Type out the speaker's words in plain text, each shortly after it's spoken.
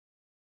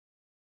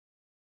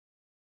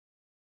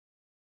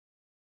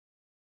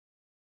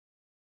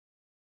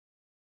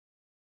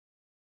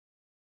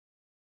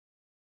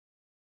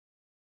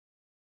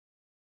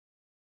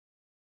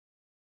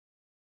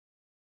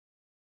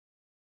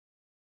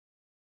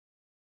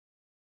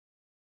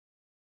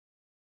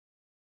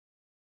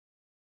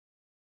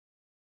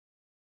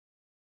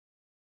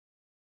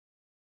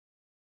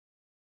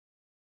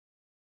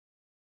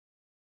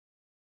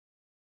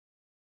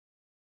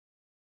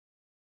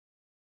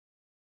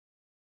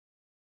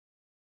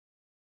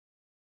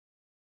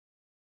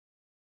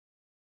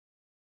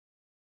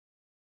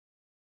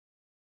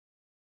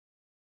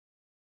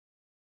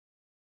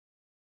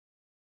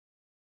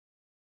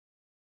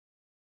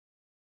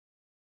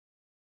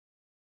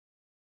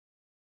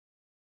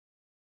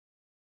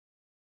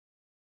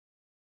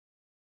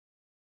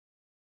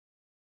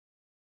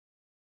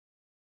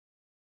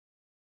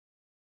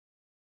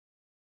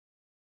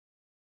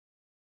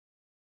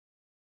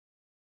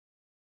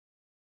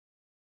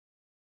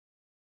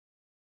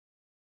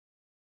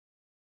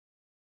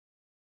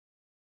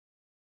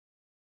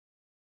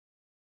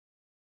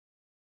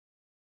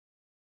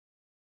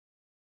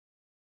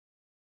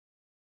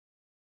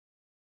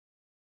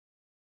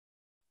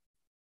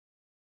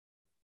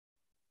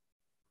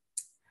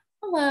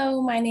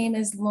Hello, my name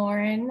is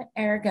Lauren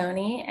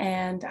Aragoni,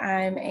 and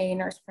I'm a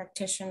nurse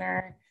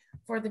practitioner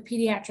for the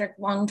Pediatric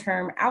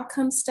Long-Term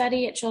Outcome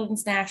Study at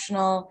Children's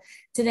National.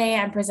 Today,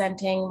 I'm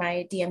presenting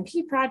my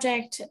DMP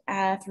project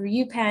through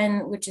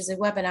UPenn, which is a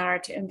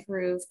webinar to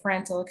improve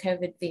parental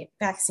COVID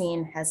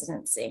vaccine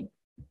hesitancy.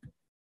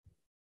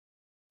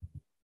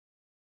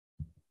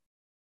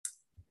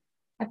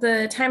 At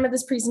the time of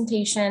this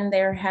presentation,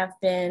 there have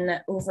been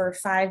over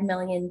 5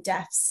 million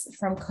deaths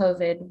from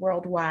COVID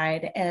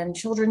worldwide, and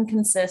children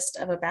consist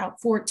of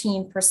about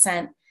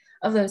 14%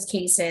 of those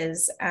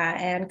cases,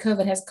 and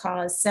COVID has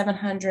caused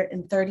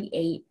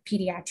 738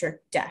 pediatric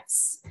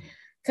deaths.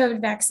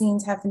 COVID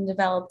vaccines have been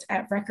developed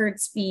at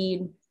record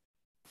speed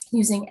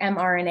using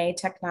mRNA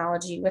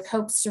technology with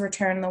hopes to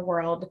return the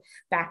world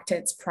back to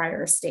its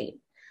prior state.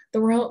 The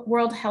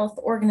World Health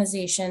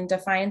Organization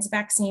defines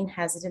vaccine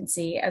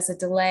hesitancy as a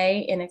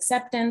delay in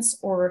acceptance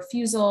or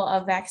refusal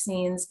of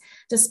vaccines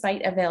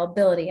despite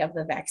availability of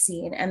the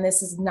vaccine, and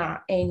this is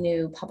not a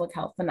new public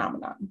health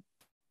phenomenon.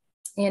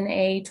 In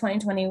a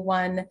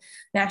 2021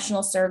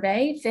 national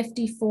survey,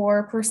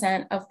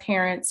 54% of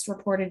parents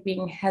reported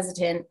being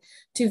hesitant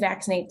to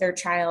vaccinate their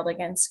child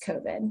against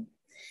COVID.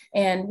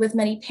 And with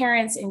many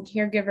parents and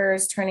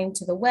caregivers turning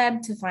to the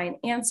web to find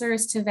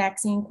answers to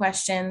vaccine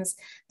questions,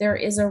 there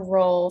is a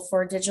role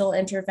for digital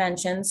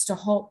interventions to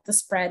halt the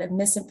spread of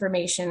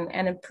misinformation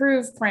and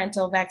improve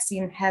parental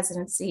vaccine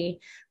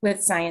hesitancy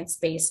with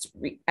science-based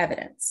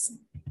evidence.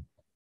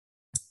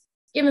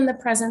 Given the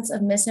presence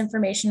of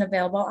misinformation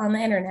available on the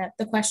internet,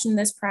 the question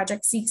this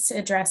project seeks to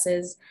address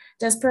is,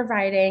 does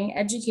providing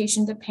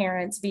education to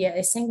parents via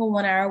a single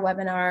 1-hour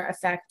webinar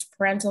affect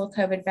parental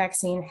COVID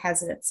vaccine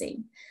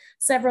hesitancy?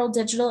 Several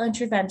digital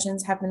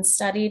interventions have been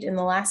studied in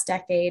the last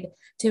decade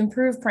to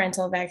improve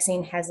parental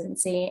vaccine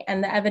hesitancy,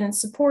 and the evidence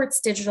supports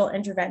digital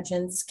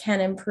interventions can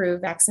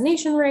improve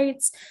vaccination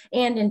rates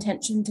and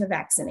intention to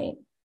vaccinate.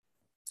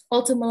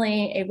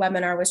 Ultimately, a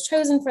webinar was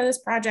chosen for this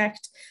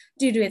project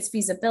due to its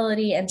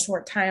feasibility and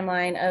short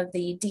timeline of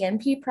the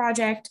DMP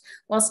project,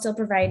 while still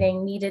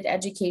providing needed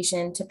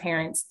education to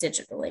parents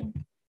digitally.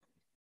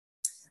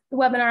 The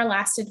webinar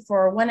lasted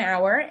for 1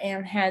 hour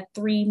and had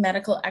 3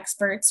 medical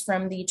experts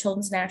from the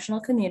Children's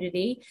National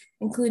community,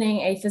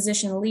 including a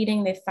physician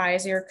leading the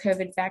Pfizer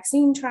COVID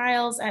vaccine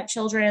trials at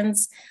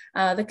Children's,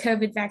 the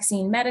COVID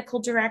vaccine medical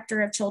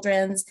director of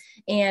Children's,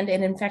 and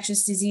an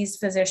infectious disease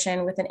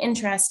physician with an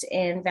interest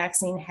in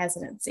vaccine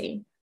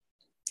hesitancy.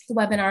 The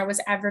webinar was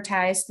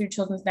advertised through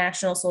Children's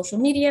National social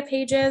media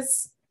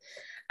pages,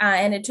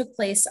 and it took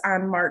place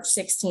on March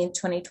 16,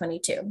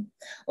 2022.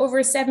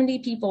 Over 70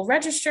 people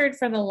registered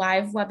for the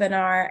live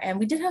webinar, and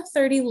we did have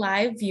 30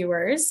 live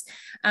viewers.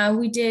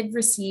 We did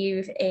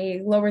receive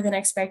a lower than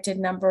expected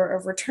number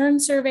of return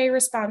survey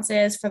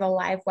responses for the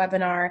live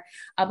webinar,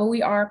 but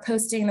we are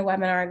posting the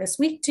webinar this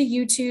week to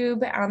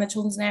YouTube on the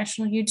Children's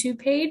National YouTube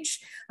page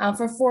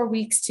for 4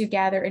 weeks to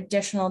gather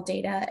additional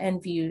data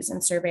and views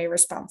and survey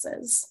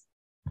responses.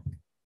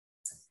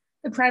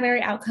 The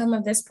primary outcome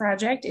of this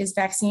project is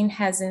vaccine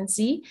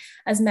hesitancy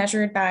as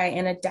measured by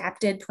an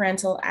adapted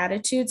parental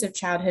attitudes of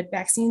childhood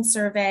vaccine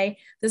survey.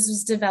 This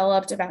was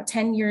developed about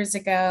 10 years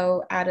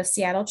ago out of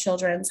Seattle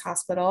Children's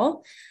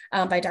Hospital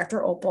by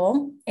Dr.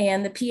 Opel.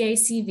 And the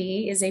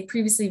PACV is a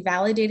previously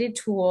validated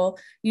tool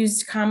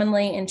used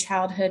commonly in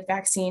childhood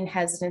vaccine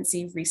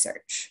hesitancy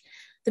research.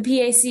 The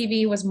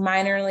PACV was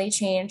minorly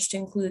changed to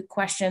include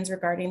questions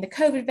regarding the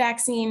COVID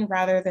vaccine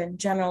rather than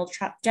general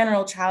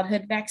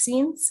childhood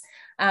vaccines.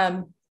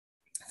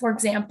 For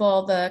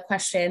example, the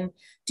question,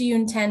 do you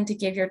intend to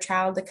give your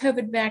child the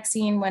COVID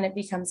vaccine when it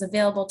becomes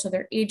available to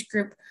their age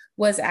group,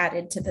 was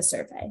added to the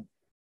survey.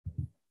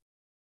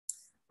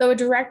 Though a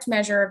direct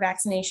measure of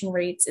vaccination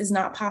rates is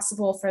not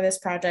possible for this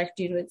project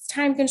due to its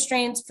time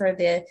constraints for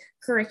the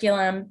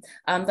curriculum,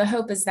 the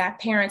hope is that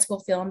parents will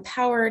feel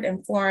empowered,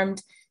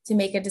 informed to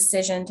make a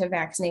decision to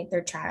vaccinate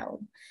their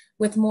child.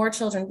 With more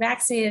children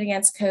vaccinated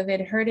against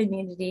COVID, herd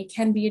immunity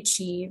can be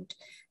achieved.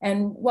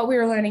 And what we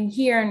are learning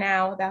here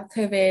now about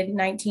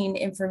COVID-19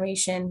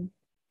 information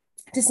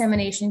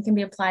dissemination can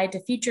be applied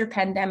to future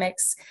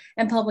pandemics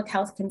and public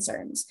health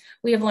concerns.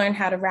 We have learned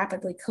how to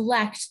rapidly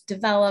collect,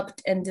 develop,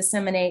 and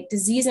disseminate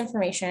disease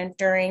information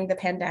during the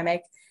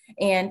pandemic,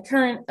 and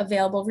current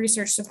available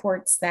research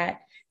supports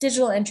that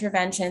digital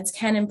interventions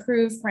can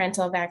improve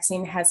parental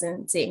vaccine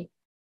hesitancy.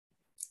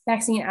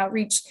 Vaccine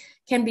outreach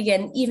can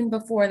begin even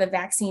before the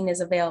vaccine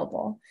is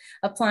available.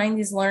 Applying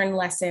these learned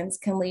lessons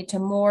can lead to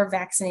more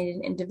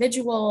vaccinated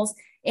individuals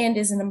and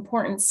is an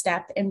important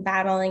step in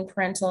battling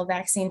parental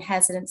vaccine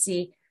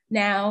hesitancy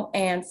now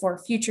and for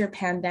future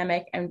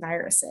pandemic and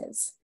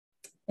viruses.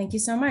 Thank you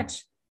so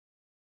much.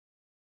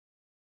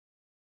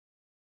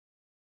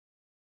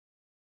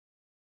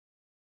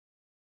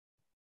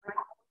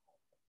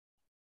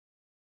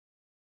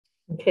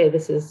 Okay,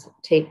 this is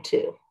take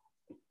 2.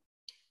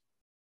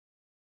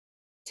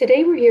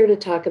 Today, we're here to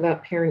talk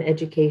about parent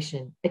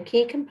education, a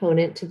key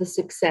component to the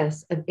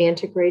success of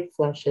antegrade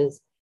flushes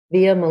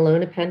via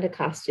malone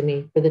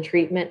appendicostomy for the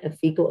treatment of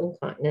fecal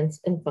incontinence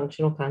and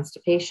functional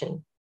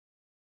constipation.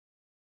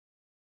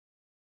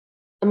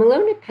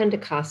 Malone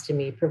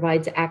appendicostomy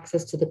provides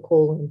access to the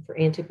colon for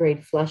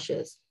antegrade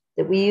flushes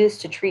that we use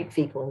to treat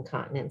fecal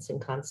incontinence and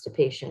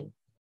constipation.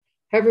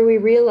 However, we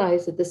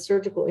realize that the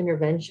surgical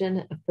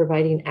intervention of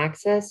providing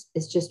access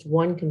is just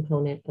one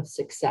component of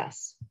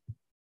success.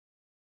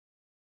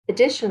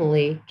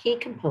 Additionally, key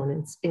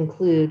components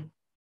include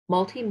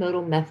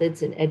multimodal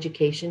methods in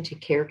education to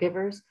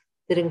caregivers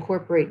that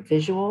incorporate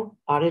visual,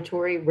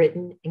 auditory,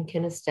 written, and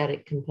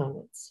kinesthetic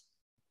components.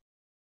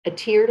 A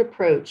tiered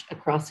approach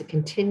across a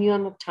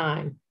continuum of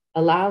time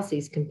allows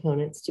these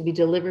components to be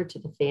delivered to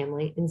the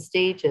family in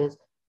stages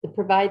that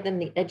provide them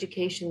the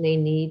education they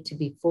need to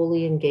be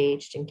fully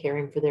engaged in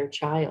caring for their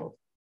child.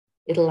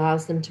 It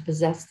allows them to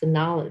possess the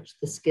knowledge,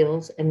 the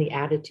skills, and the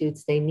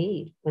attitudes they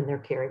need when they're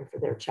caring for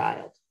their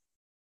child.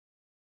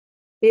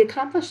 We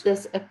accomplish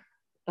this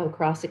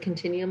across a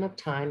continuum of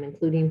time,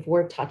 including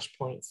 4 touch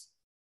points.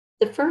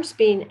 The first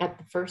being at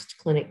the first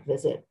clinic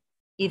visit,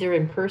 either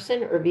in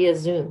person or via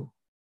Zoom,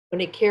 when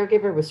a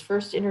caregiver was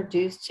first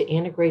introduced to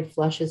antegrade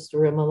flushes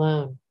through a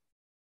Malone.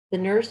 The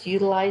nurse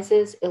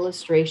utilizes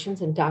illustrations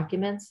and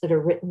documents that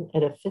are written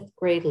at a 5th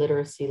grade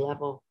literacy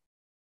level.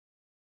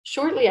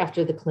 Shortly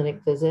after the clinic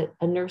visit,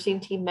 a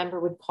nursing team member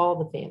would call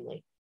the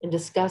family and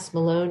discuss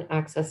Malone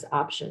access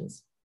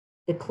options.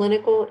 The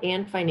clinical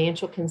and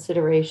financial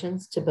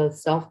considerations to both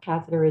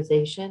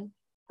self-catheterization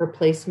or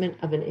placement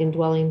of an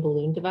indwelling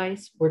balloon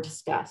device were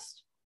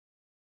discussed.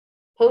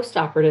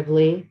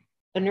 Post-operatively,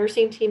 a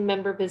nursing team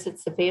member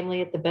visits the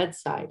family at the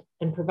bedside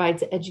and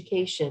provides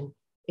education,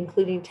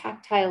 including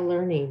tactile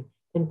learning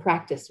and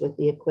practice with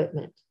the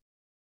equipment.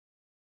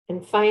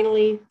 And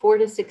finally, 4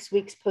 to 6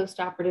 weeks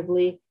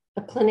post-operatively,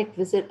 a clinic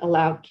visit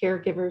allowed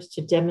caregivers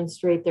to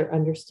demonstrate their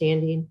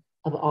understanding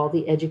of all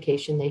the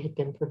education they had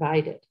been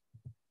provided.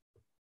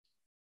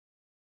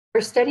 Our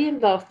study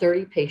involved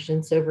 30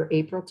 patients over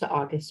April to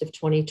August of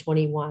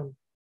 2021.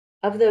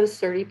 Of those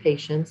 30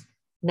 patients,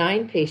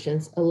 9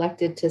 patients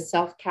elected to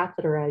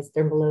self-catheterize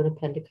their Malone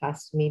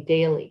appendicostomy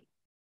daily.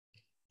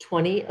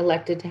 20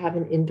 elected to have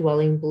an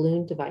indwelling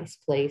balloon device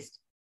placed,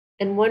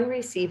 and 1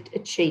 received a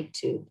CHATE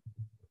tube.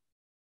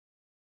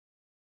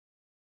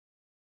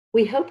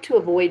 We hope to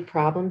avoid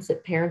problems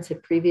that parents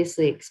had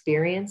previously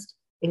experienced,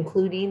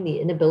 including the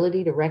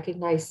inability to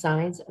recognize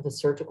signs of a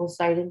surgical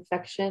site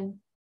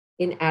infection,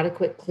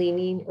 inadequate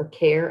cleaning or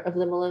care of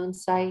the Malone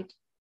site,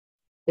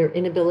 their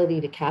inability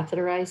to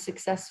catheterize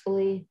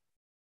successfully,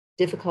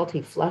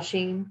 difficulty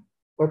flushing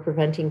or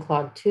preventing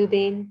clogged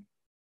tubing,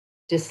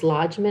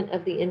 dislodgement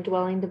of the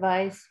indwelling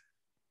device,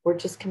 or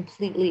just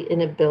completely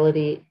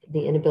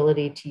the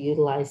inability to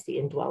utilize the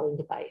indwelling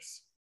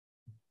device.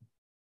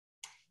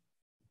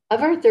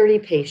 Of our 30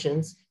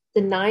 patients,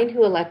 the 9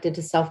 who elected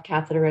to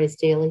self-catheterize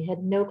daily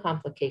had no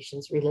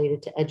complications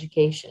related to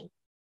education.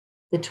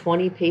 The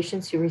 20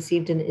 patients who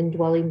received an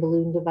indwelling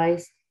balloon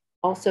device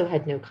also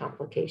had no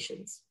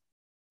complications.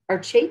 Our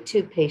CHATE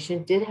tube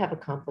patient did have a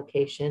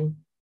complication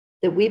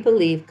that we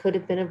believe could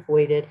have been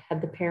avoided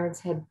had the parents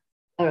had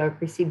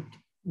received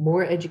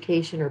more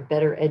education or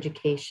better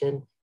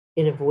education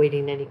in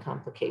avoiding any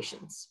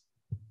complications.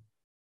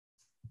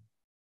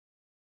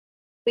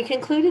 We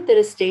concluded that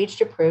a staged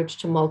approach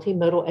to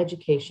multimodal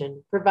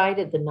education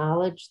provided the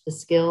knowledge, the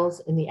skills,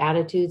 and the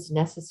attitudes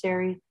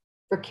necessary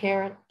for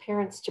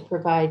parents to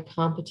provide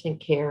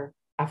competent care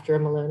after a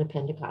Malone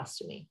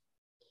appendicostomy.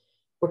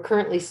 We're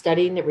currently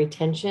studying the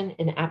retention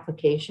and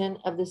application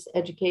of this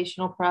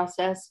educational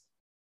process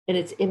and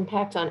its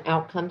impact on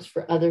outcomes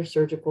for other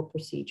surgical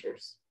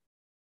procedures.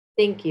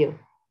 Thank you.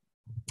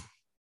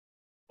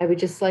 I would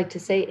just like to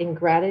say, in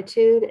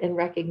gratitude and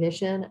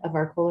recognition of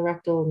our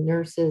colorectal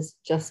nurses,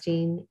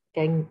 Justine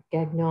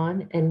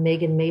Gagnon and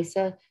Megan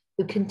Mesa,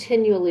 who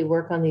continually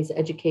work on these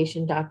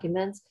education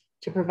documents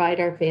to provide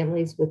our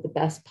families with the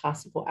best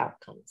possible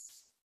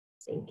outcomes.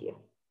 Thank you.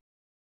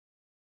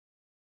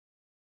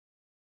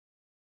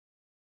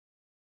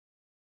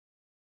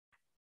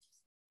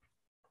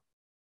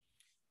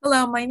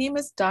 Hello, my name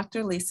is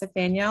Dr. Lisa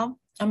Faniel.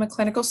 I'm a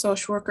clinical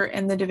social worker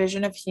in the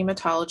Division of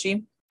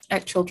Hematology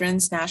at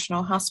Children's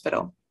National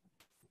Hospital.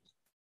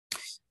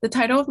 The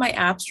title of my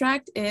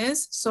abstract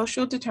is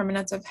Social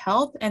Determinants of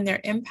Health and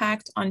Their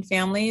Impact on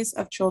Families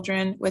of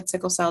Children with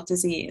Sickle Cell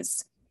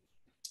Disease.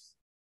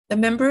 The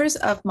members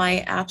of my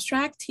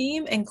abstract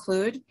team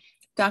include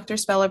Dr.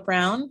 Spella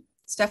Brown,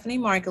 Stephanie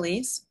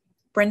Margulies,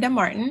 Brenda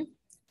Martin,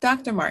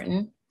 Dr.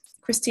 Martin,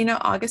 Christina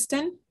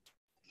Augustin,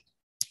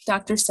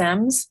 Dr.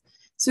 Sims,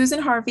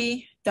 Susan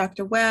Harvey,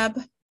 Dr. Webb,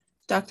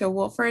 Dr.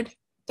 Wolford,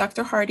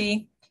 Dr.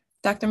 Hardy,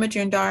 Dr.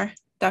 Majumdar,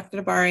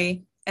 Dr.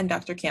 Dabari, and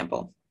Dr.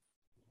 Campbell.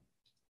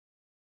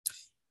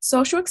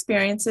 Social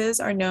experiences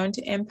are known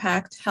to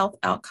impact health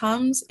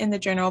outcomes in the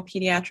general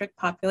pediatric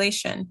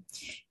population.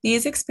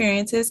 These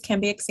experiences can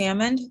be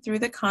examined through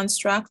the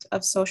construct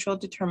of social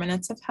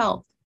determinants of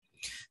health.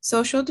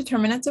 Social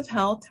determinants of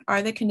health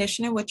are the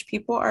condition in which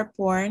people are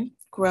born,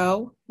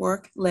 grow,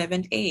 work, live,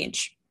 and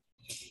age.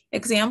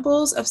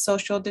 Examples of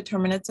social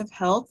determinants of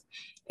health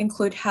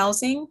include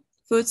housing,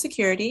 food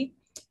security,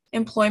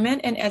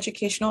 employment and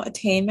educational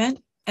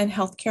attainment, and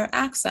healthcare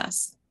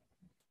access.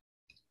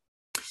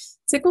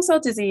 Sickle cell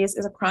disease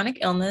is a chronic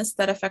illness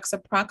that affects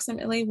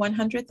approximately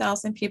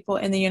 100,000 people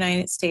in the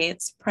United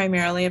States,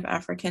 primarily of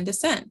African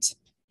descent.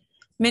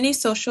 Many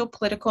social,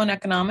 political, and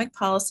economic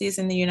policies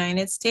in the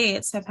United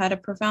States have had a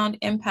profound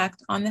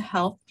impact on the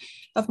health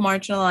of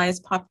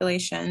marginalized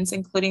populations,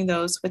 including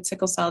those with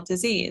sickle cell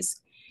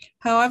disease.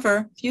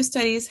 However, few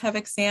studies have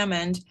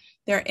examined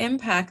their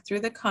impact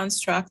through the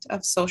construct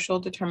of social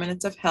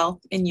determinants of health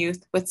in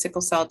youth with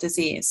sickle cell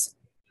disease.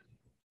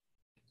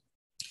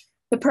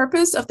 The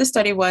purpose of the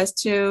study was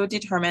to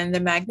determine the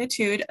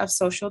magnitude of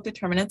social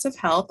determinants of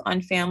health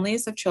on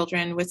families of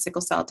children with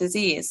sickle cell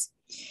disease.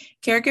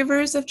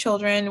 Caregivers of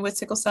children with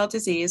sickle cell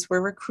disease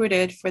were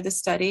recruited for the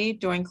study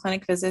during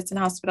clinic visits and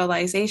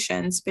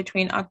hospitalizations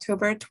between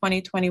October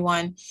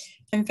 2021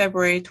 and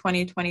February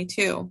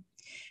 2022.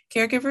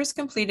 Caregivers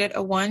completed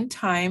a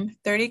one-time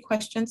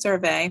 30-question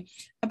survey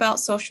about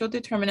social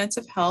determinants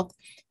of health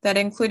that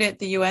included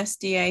the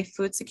USDA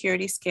Food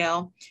Security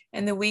Scale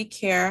and the We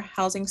Care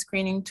Housing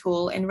Screening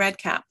Tool in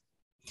REDCap.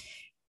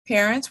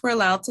 Parents were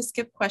allowed to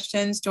skip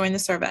questions during the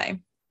survey.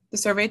 The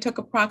survey took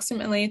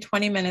approximately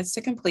 20 minutes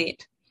to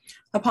complete.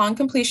 Upon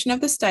completion of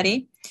the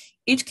study,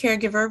 each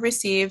caregiver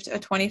received a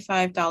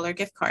 $25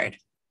 gift card.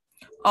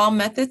 All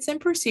methods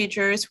and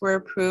procedures were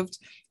approved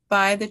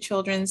by the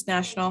Children's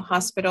National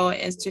Hospital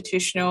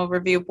Institutional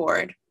Review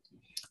Board.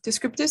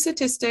 Descriptive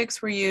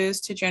statistics were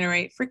used to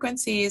generate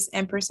frequencies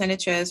and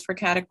percentages for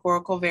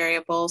categorical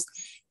variables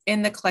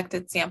in the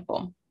collected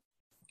sample.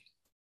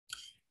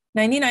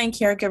 99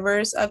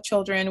 caregivers of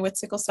children with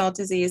sickle cell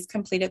disease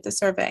completed the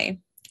survey.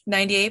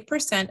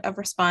 98% of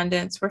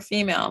respondents were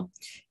female.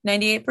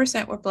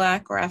 98% were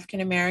Black or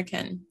African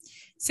American.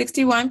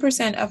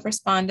 61% of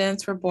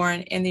respondents were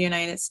born in the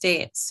United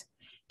States.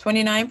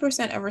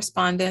 29% of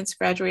respondents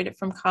graduated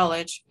from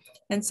college,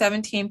 and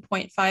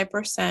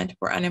 17.5%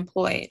 were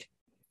unemployed.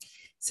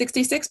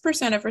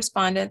 66% of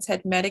respondents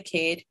had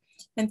Medicaid,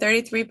 and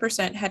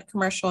 33% had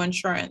commercial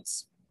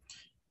insurance.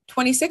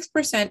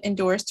 26%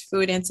 endorsed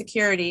food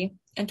insecurity,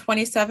 and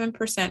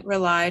 27%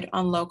 relied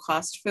on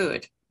low-cost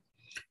food.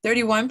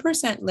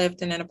 31%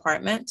 lived in an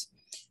apartment,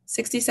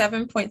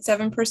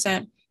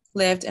 67.7%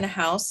 lived in a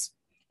house,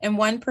 and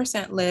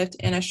 1% lived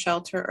in a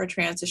shelter or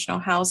transitional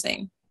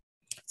housing.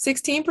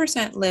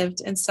 16%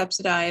 lived in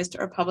subsidized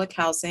or public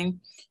housing.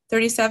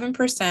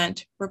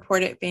 37%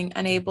 reported being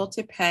unable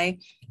to pay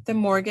the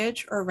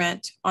mortgage or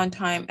rent on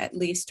time at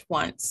least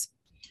once.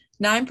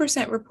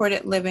 9%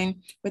 reported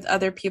living with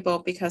other people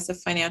because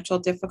of financial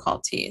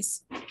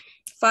difficulties.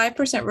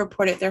 5%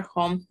 reported their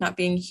home not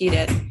being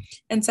heated,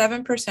 and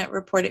 7%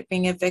 reported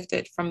being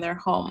evicted from their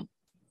home.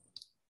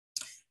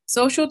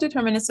 Social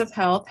determinants of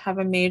health have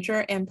a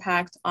major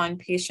impact on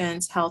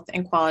patients' health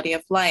and quality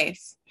of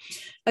life.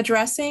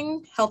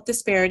 Addressing health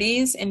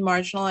disparities in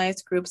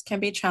marginalized groups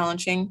can be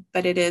challenging,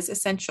 but it is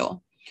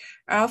essential.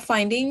 Our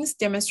findings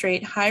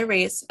demonstrate high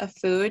rates of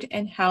food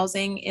and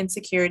housing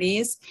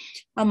insecurities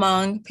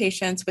among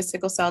patients with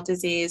sickle cell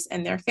disease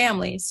and their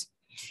families.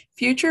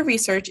 Future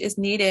research is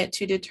needed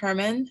to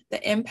determine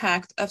the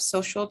impact of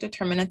social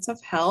determinants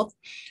of health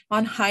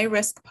on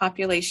high-risk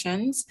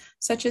populations,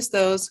 such as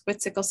those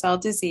with sickle cell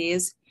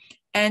disease,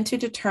 and to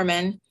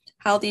determine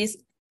how these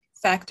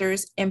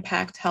factors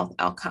impact health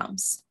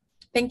outcomes.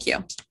 Thank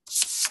you.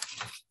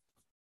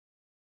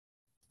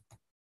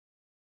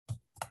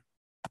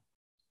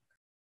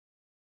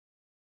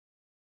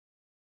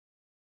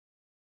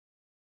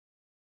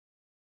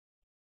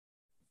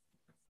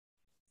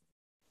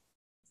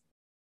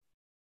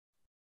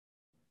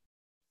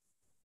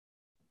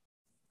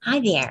 Hi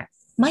there.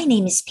 My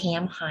name is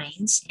Pam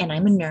Hines, and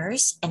I'm a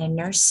nurse and a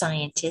nurse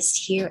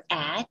scientist here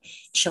at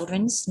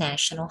Children's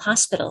National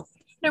Hospital.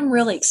 And I'm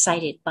really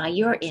excited by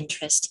your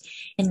interest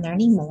in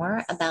learning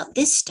more about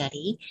this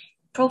study,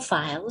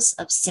 Profiles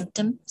of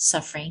Symptom,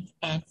 Suffering,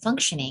 and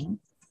Functioning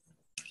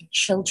in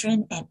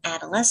Children and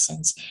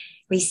Adolescents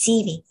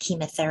Receiving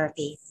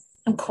Chemotherapy.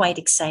 I'm quite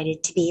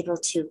excited to be able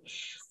to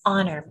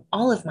honor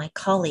all of my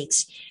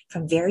colleagues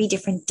from very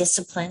different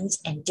disciplines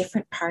and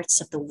different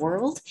parts of the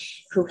world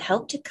who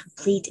helped to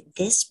complete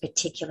this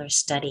particular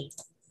study.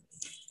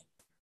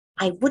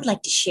 I would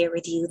like to share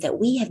with you that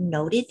we have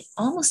noted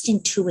almost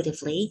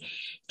intuitively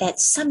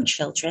that some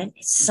children,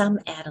 some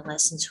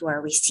adolescents who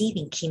are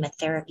receiving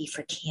chemotherapy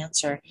for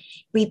cancer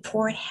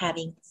report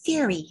having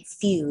very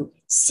few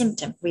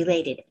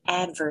symptom-related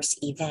adverse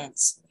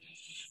events,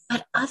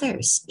 but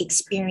others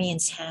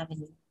experience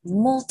having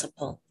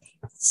multiple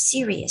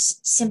serious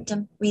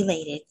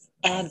symptom-related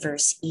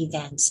adverse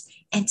events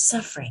and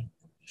suffering.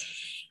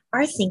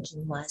 Our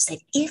thinking was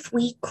that if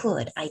we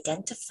could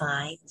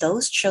identify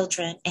those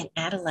children and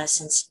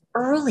adolescents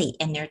early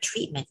in their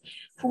treatment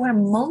who are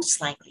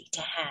most likely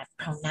to have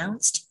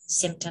pronounced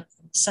symptom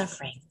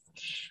suffering,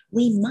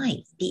 we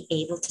might be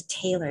able to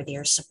tailor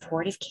their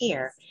supportive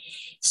care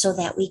so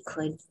that we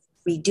could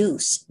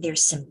reduce their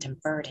symptom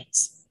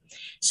burdens.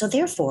 So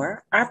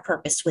therefore, our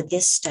purpose with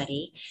this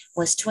study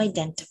was to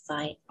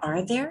identify,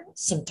 are there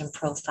symptom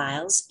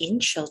profiles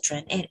in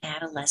children and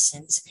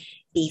adolescents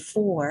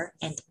before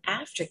and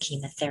after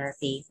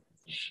chemotherapy?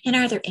 And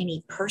are there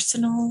any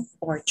personal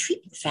or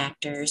treatment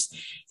factors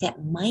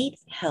that might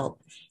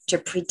help to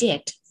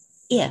predict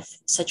if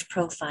such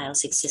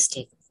profiles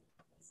existed?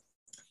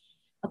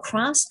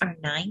 Across our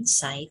 9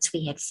 sites,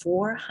 we had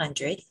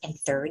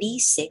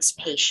 436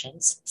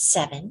 patients,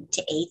 7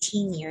 to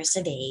 18 years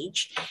of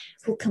age,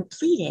 who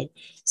completed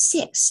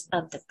 6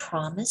 of the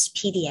promised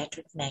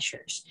pediatric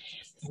measures.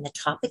 And the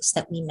topics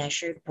that we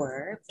measured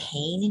were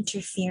pain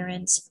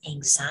interference,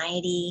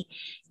 anxiety,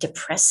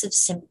 depressive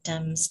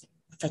symptoms,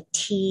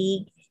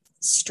 fatigue,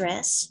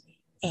 stress,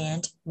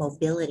 and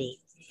mobility.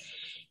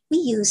 We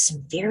use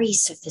some very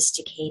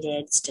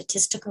sophisticated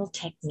statistical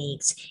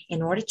techniques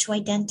in order to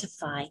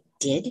identify,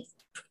 did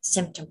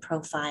symptom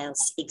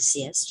profiles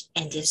exist?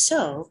 And if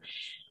so,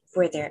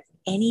 were there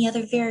any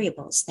other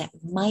variables that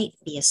might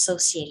be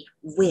associated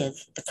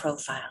with the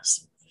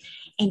profiles?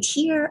 And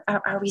here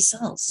are our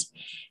results.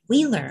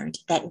 We learned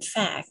that, in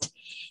fact,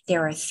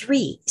 there are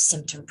 3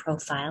 symptom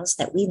profiles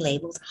that we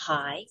labeled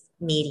high,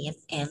 medium,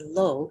 and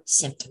low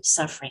symptom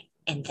suffering.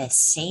 And the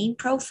same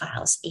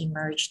profiles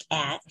emerged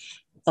at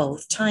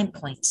both time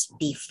points,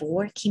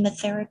 before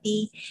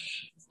chemotherapy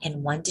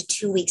and 1 to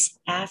 2 weeks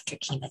after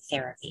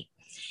chemotherapy.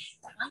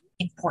 Quite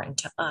important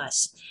to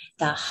us,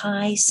 the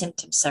high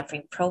symptom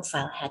suffering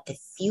profile had the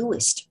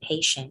fewest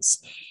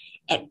patients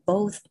at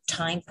both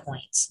time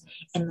points,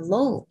 and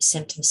low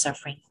symptom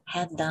suffering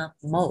had the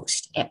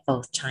most at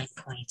both time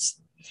points.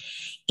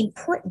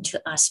 Important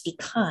to us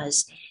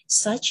because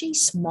such a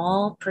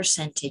small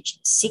percentage,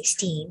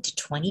 16 to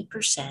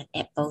 20%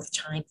 at both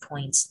time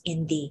points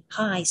in the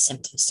high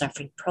symptom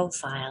suffering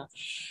profile,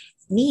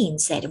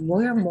 means that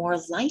we're more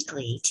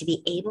likely to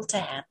be able to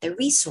have the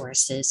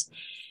resources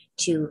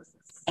to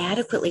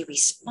adequately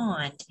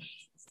respond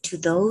to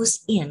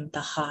those in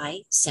the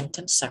high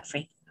symptom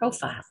suffering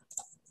profile.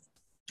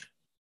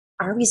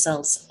 Our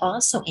results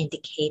also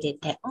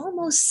indicated that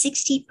almost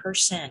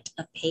 60%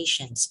 of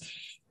patients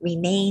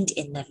remained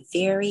in the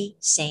very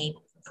same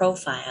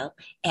profile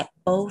at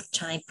both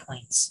time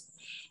points.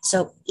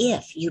 So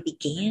if you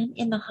began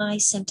in the high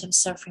symptom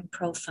suffering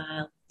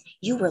profile,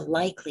 you were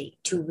likely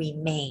to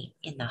remain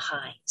in the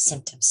high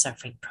symptom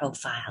suffering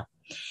profile.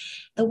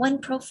 The one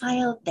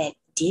profile that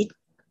did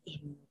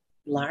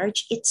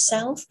enlarge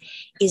itself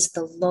is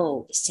the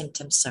low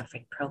symptom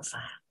suffering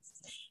profile.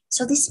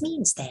 So this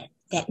means that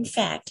in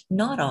fact,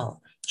 not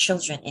all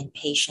children and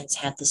patients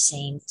have the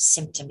same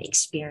symptom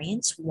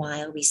experience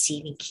while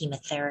receiving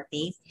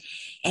chemotherapy.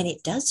 And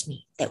it does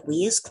mean that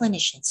we as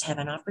clinicians have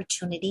an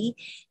opportunity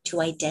to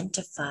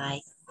identify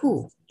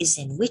who is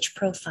in which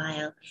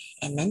profile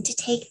and then to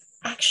take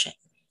action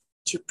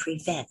to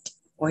prevent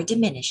or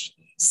diminish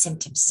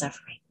symptom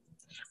suffering.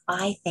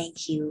 I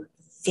thank you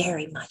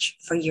very much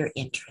for your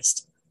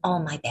interest.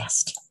 All my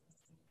best.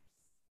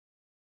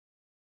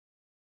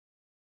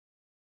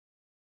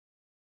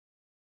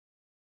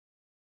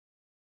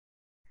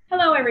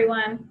 Hello,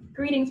 everyone.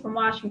 Greetings from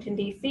Washington,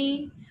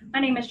 D.C.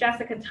 My name is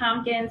Jessica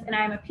Tompkins, and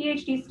I am a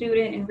PhD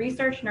student and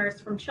research nurse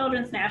from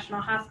Children's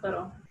National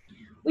Hospital.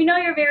 We know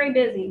you're very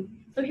busy,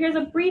 so here's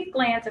a brief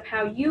glance of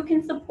how you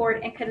can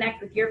support and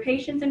connect with your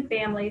patients and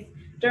families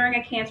during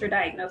a cancer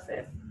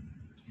diagnosis.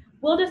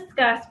 We'll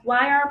discuss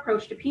why our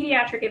approach to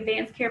pediatric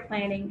advanced care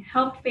planning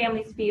helped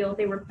families feel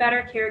they were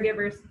better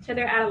caregivers to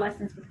their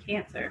adolescents with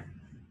cancer.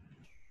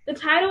 The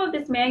title of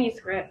this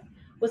manuscript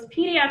was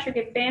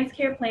Pediatric Advanced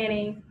Care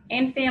Planning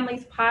and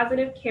Families'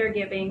 Positive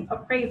Caregiving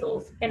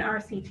Appraisals in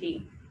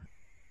RCT.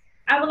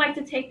 I would like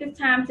to take this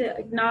time to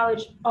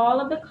acknowledge all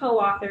of the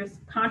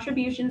co-authors'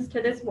 contributions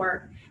to this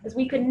work, as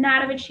we could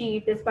not have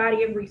achieved this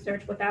body of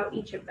research without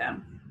each of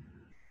them.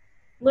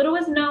 Little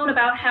is known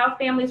about how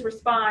families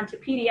respond to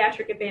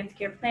pediatric advanced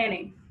care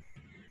planning.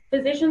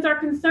 Physicians are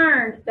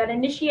concerned that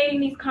initiating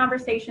these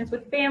conversations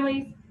with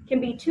families can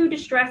be too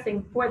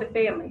distressing for the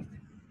families.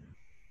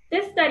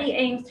 This study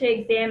aims to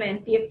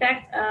examine the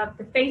effect of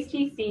the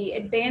FACE-TC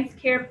Advanced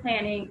Care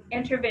Planning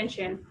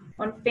intervention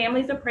on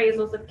families'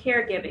 appraisals of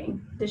caregiving,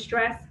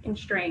 distress, and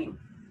strain.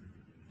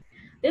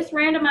 This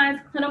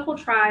randomized clinical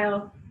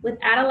trial with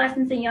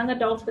adolescents and young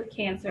adults with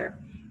cancer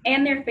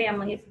and their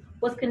families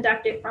was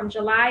conducted from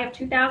July of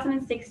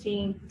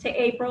 2016 to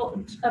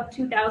April of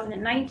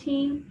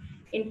 2019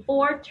 in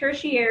 4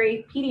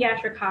 tertiary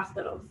pediatric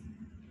hospitals.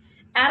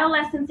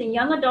 Adolescents and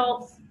young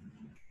adults,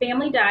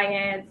 family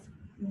dyads,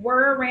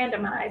 were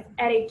randomized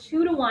at a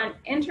 2-to-1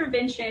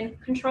 intervention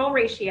control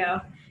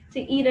ratio to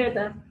either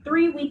the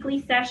 3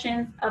 weekly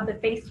sessions of the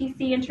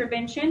FACE-TC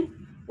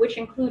intervention, which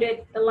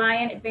included the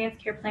Lion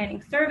Advanced Care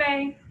Planning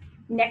Survey,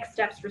 Next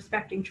Steps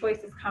Respecting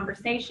Choices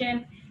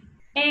conversation,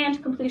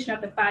 and completion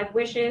of the 5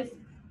 wishes,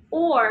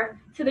 or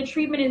to the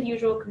treatment as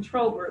usual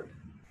control group.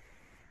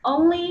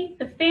 Only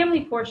the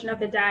family portion of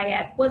the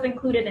dyad was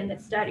included in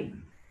this study.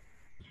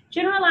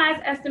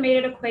 Generalized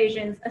estimated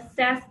equations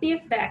assess the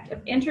effect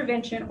of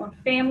intervention on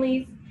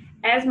families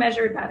as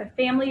measured by the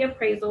Family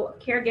Appraisal of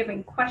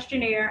Caregiving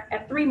Questionnaire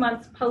at 3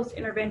 months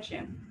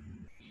post-intervention.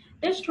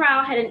 This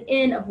trial had an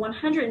N of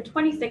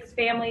 126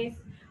 families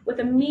with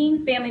a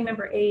mean family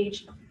member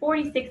age of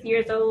 46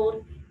 years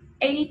old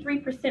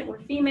 83% were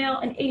female,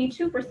 and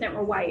 82%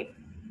 were white.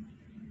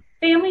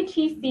 Face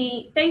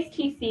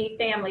TC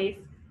families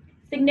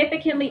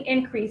significantly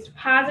increased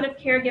positive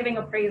caregiving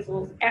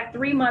appraisals at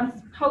 3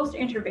 months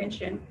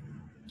post-intervention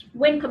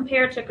when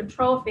compared to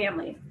control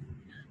families.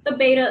 The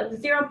beta of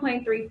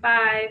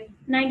 0.35,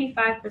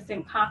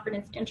 95%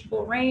 confidence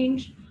interval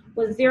range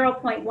was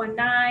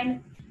 0.19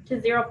 to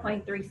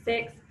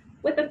 0.36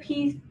 with a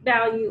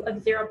p-value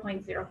of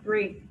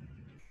 0.03.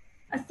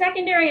 A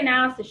secondary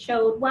analysis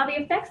showed while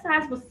the effect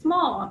size was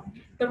small,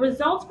 the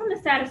results from the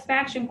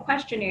satisfaction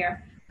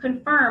questionnaire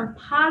confirmed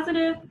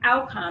positive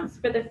outcomes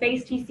for the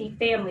Face TC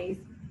families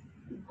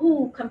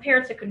who,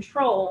 compared to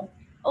control,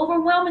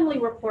 overwhelmingly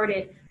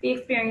reported the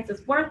experience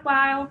as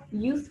worthwhile,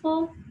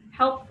 useful,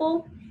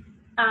 helpful,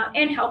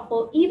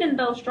 even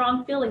though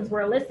strong feelings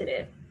were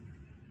elicited.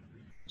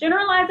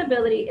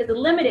 Generalizability is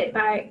limited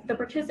by the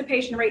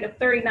participation rate of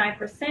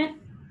 39%,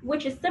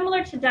 which is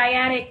similar to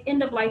dyadic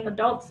end-of-life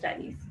adult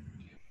studies.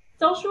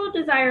 Social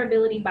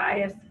desirability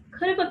bias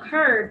could have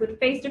occurred with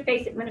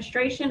face-to-face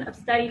administration of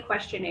study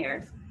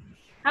questionnaires.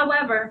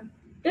 However,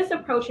 this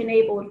approach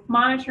enabled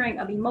monitoring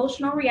of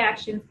emotional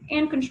reactions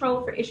and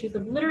control for issues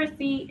of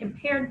literacy,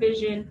 impaired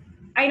vision,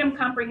 item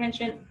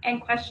comprehension,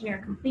 and questionnaire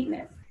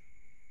completeness.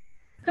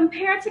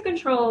 Compared to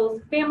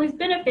controls, families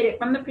benefited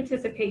from the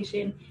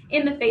participation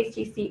in the Face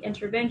TC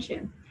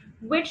intervention,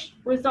 which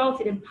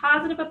resulted in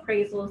positive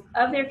appraisals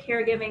of their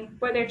caregiving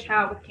for their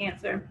child with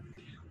cancer,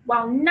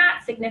 while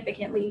not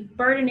significantly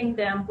burdening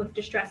them with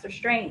distress or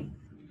strain.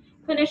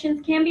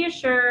 Clinicians can be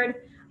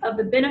assured of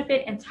the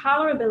benefit and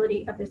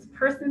tolerability of this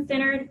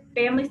person-centered,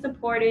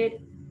 family-supported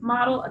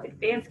model of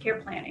advanced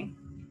care planning.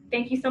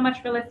 Thank you so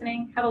much for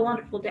listening. Have a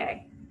wonderful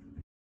day.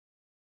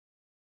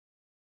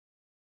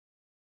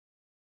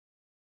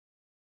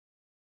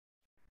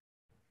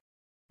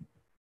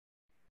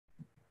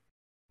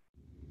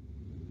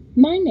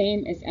 My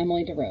name is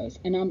Emily DeRose,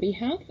 and on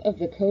behalf of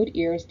the Code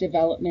Ears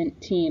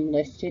development team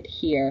listed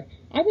here,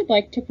 I would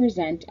like to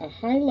present a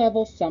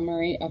high-level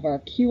summary of our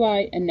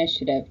QI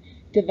initiative,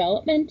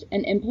 Development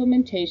and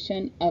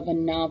Implementation of a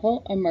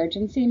Novel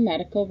Emergency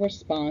Medical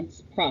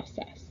Response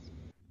Process.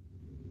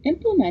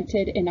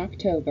 Implemented in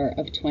October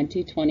of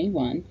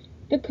 2021,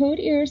 the Code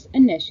Ears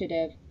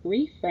initiative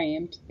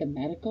reframed the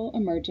medical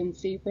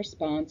emergency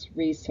response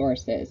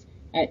resources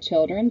at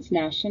Children's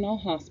National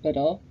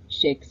Hospital,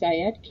 Sheikh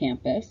Zayed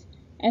campus,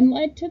 and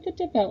led to the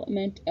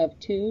development of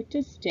two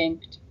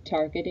distinct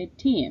targeted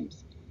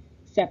teams,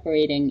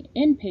 separating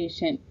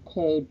inpatient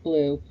Code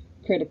Blue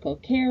critical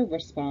care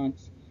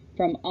response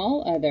from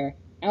all other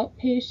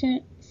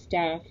outpatient,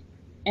 staff,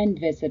 and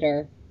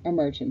visitor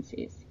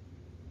emergencies.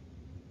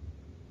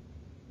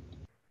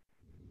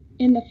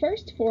 In the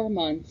first 4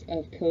 months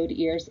of Code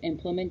Ears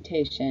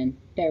implementation,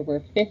 there were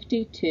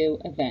 52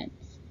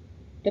 events.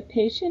 The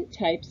patient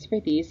types for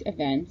these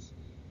events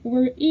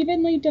were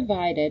evenly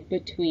divided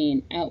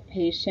between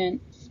outpatient,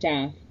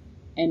 staff,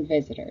 and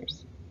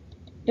visitors.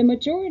 The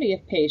majority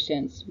of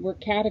patients were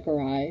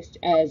categorized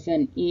as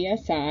an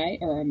ESI,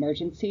 or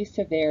Emergency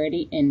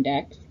Severity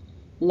Index,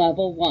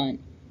 Level 1,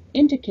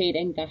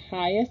 indicating the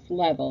highest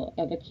level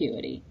of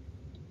acuity.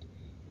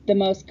 The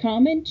most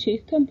common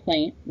chief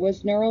complaint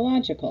was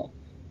neurological,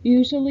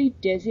 usually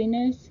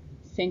dizziness,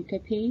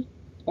 syncope,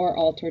 or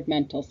altered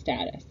mental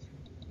status.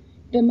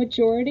 The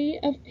majority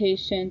of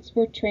patients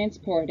were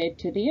transported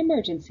to the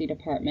emergency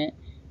department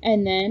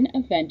and then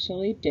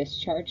eventually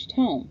discharged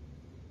home.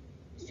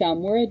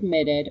 Some were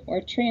admitted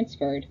or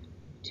transferred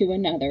to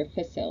another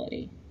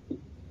facility.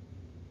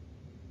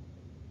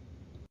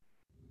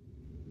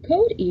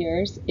 Code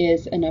Ears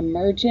is an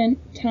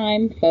emergent,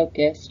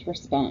 time-focused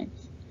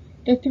response.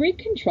 The 3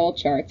 control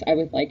charts I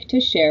would like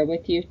to share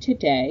with you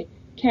today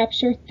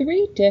capture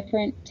 3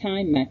 different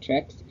time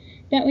metrics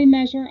that we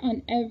measure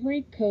on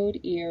every Code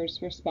Ears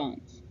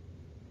response.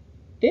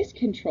 This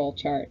control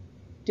chart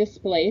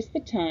displays the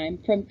time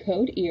from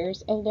Code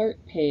Ears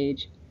alert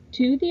page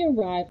to the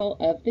arrival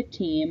of the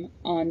team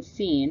on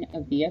scene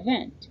of the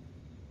event.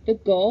 The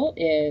goal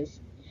is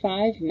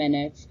 5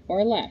 minutes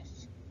or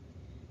less.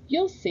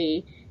 You'll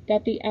see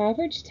that the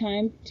average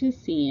time to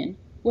scene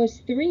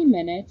was 3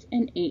 minutes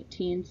and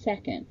 18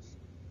 seconds,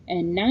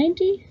 and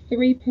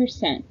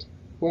 93%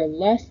 were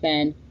less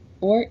than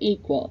or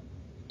equal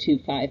to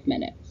 5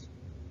 minutes.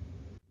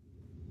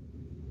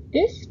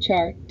 This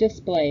chart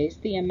displays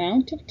the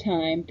amount of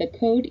time the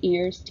Code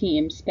Ears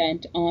team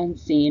spent on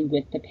scene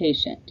with the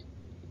patient.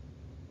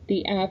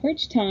 The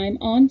average time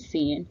on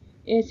scene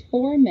is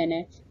 4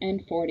 minutes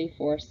and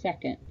 44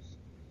 seconds.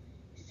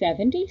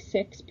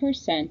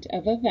 76%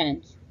 of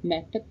events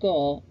met the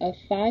goal of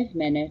 5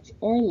 minutes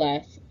or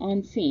less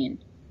on scene.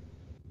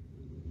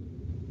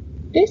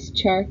 This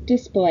chart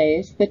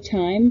displays the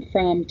time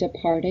from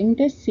departing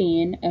the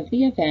scene of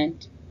the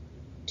event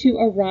to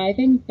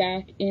arriving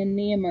back in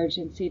the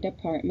emergency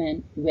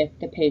department with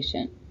the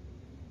patient.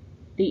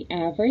 The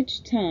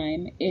average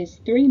time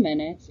is 3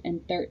 minutes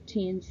and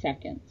 13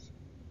 seconds.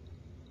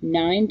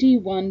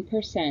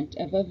 91%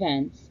 of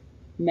events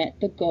met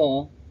the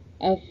goal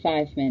of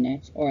 5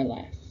 minutes or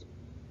less.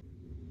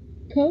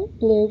 Code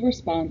Blue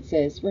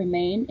responses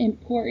remain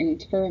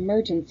important for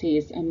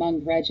emergencies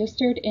among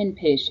registered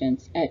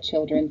inpatients at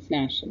Children's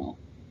National.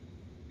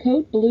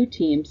 Code Blue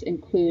teams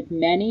include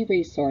many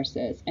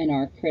resources and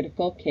are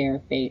critical care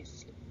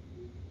based.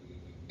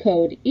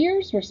 Code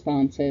EARS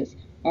responses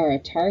are a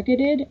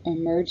targeted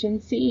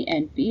emergency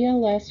and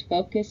BLS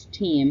focused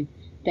team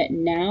that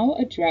now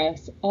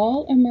address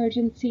all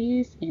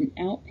emergencies in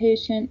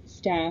outpatient,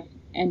 staff,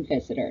 and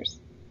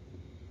visitors.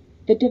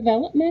 The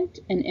development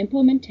and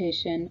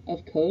implementation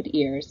of Code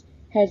EARS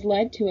has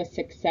led to a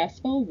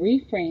successful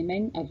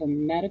reframing of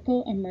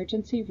medical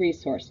emergency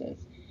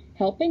resources,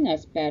 helping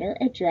us better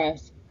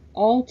address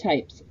all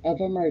types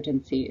of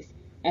emergencies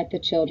at the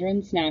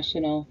Children's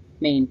National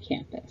main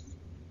campus.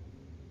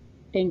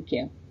 Thank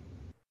you.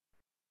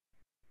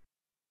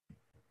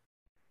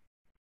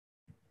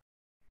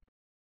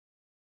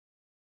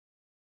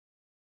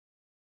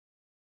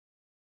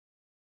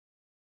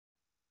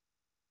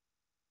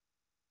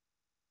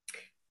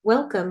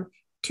 Welcome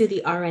to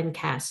the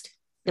RNCast,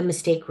 the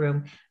mistake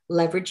room,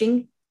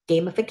 leveraging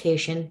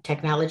gamification,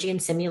 technology, and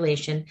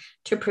simulation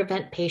to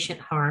prevent patient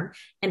harm,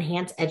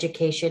 enhance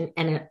education,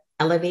 and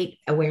elevate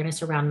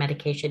awareness around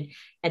medication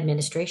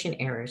administration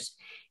errors.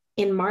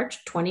 In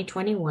March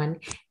 2021,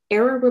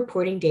 error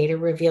reporting data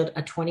revealed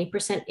a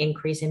 20%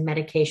 increase in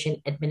medication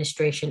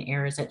administration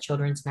errors at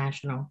Children's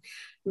National.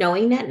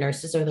 Knowing that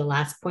nurses are the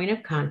last point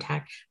of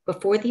contact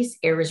before these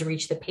errors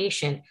reach the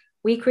patient,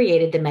 we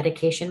created the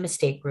Medication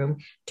Mistake Room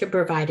to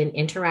provide an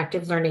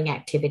interactive learning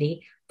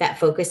activity that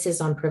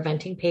focuses on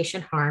preventing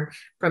patient harm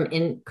from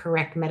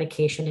incorrect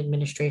medication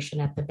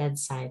administration at the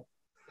bedside.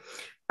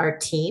 Our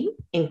team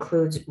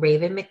includes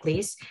Raven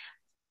McLeese,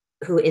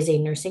 who is a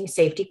nursing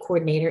safety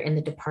coordinator in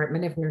the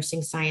Department of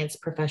Nursing Science,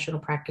 Professional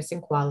Practice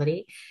and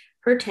Quality.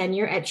 Her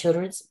tenure at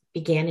Children's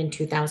began in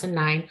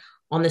 2009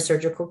 on the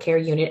surgical care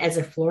unit as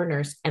a floor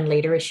nurse and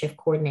later a shift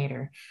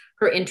coordinator.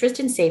 Her interest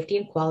in safety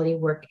and quality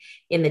work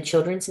in the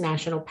Children's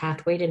National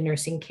Pathway to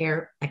Nursing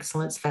Care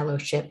Excellence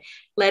Fellowship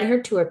led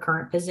her to her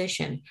current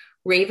position.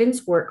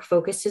 Raven's work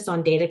focuses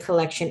on data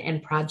collection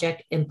and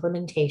project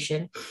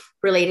implementation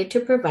related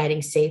to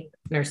providing safe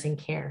nursing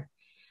care.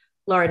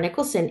 Laura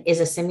Nicholson is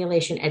a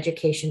simulation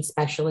education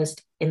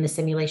specialist in the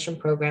simulation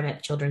program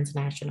at Children's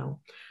National.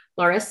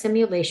 Laura's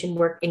simulation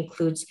work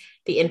includes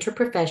the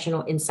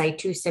interprofessional in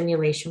situ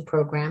simulation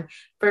program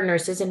for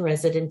nurses and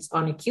residents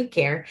on acute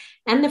care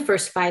and the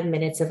first 5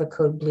 minutes of a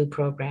Code Blue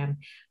program.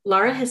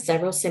 Laura has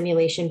several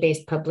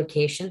simulation-based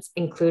publications,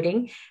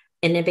 including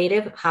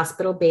innovative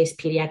hospital-based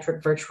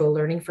pediatric virtual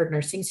learning for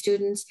nursing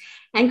students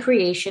and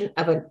creation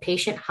of a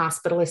patient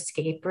hospital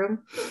escape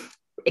room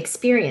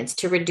experience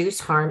to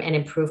reduce harm and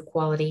improve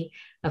quality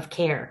of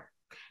care.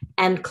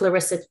 And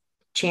Clarissa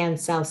Chan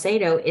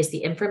Salcedo is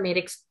the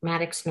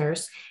informatics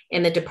nurse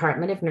in the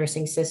Department of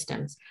Nursing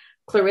Systems.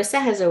 Clarissa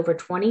has over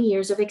 20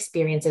 years of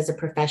experience as a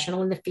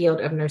professional in the field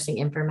of nursing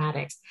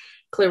informatics.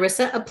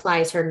 Clarissa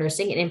applies her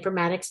nursing and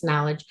informatics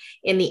knowledge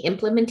in the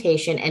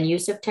implementation and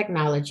use of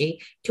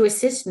technology to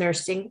assist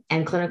nursing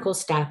and clinical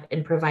staff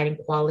in providing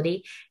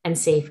quality and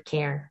safe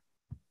care.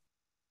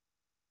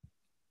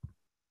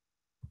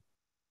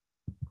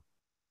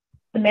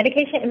 The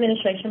Medication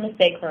Administration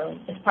Mistake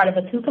Room is part of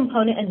a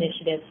two-component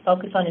initiative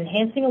focused on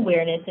enhancing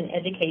awareness and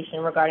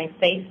education regarding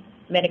safe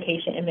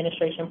medication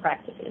administration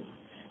practices.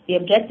 The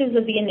objectives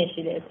of the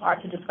initiative are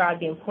to describe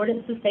the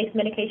importance of safe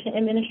medication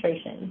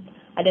administration,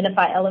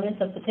 identify elements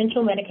of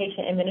potential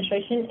medication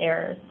administration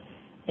errors,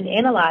 and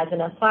analyze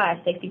and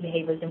apply safety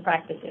behaviors and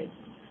practices.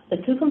 The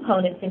two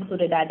components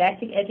include a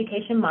didactic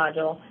education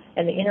module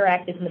and the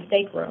interactive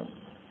mistake room.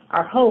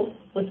 Our hope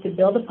was to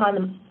build upon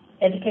the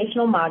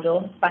educational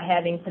module by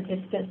having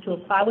participants to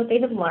apply what they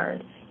have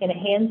learned in a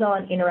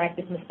hands-on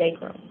interactive mistake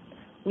room.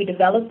 We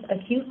developed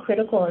acute,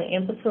 critical, and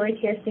ambulatory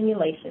care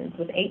simulations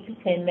with 8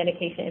 to 10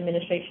 medication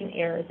administration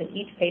errors in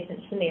each patient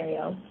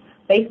scenario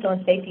based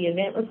on safety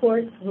event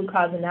reports, root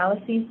cause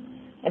analyses,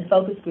 and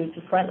focus groups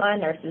of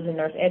frontline nurses and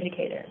nurse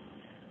educators.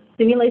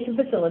 Simulation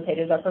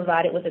facilitators are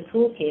provided with a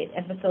toolkit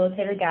and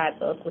facilitator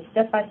guidebook with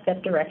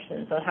step-by-step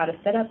directions on how to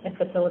set up and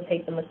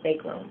facilitate the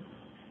mistake room.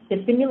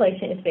 This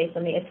simulation is based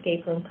on the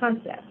escape room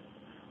concept.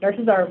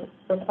 Nurses are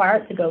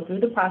required to go through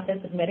the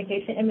process of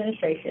medication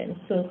administration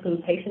to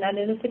include patient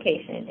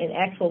identification and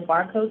actual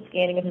barcode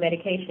scanning of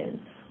medications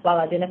while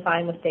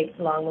identifying mistakes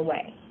along the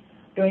way.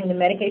 During the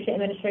medication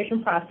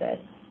administration process,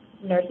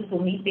 nurses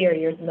will meet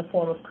barriers in the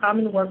form of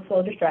common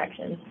workflow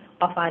distractions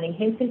while finding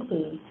hints and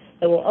clues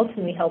that will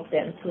ultimately help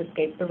them to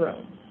escape the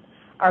room.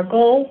 Our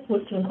goal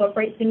was to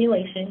incorporate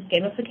simulation,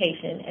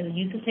 gamification, and the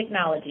use of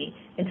technology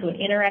into an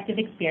interactive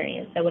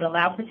experience that would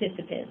allow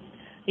participants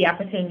the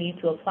opportunity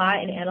to apply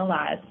and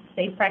analyze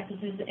safe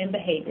practices and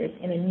behaviors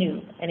in a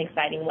new and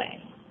exciting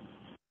way.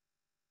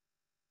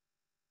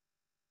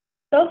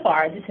 So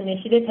far, this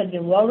initiative has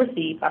been well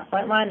received by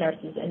frontline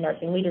nurses and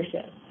nursing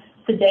leadership.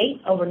 To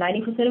date, over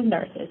 90% of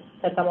nurses,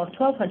 that's almost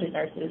 1,200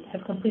 nurses,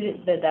 have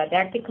completed the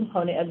didactic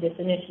component of this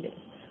initiative.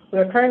 We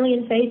are currently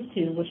in phase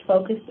 2, which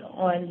focused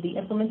on the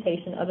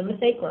implementation of the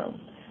mistake room.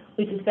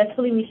 We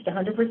successfully reached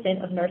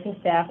 100% of nursing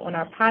staff on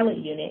our pilot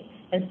unit,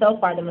 and so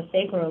far the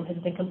mistake room has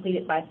been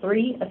completed by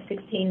 3 of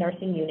 16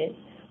 nursing units,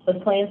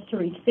 with plans to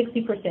reach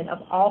 60% of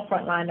all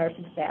frontline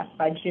nursing staff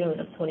by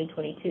June of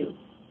 2022.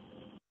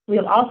 We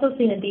have also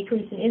seen a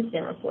decrease in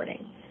incident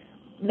reporting.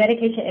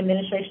 Medication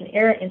administration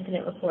error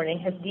incident reporting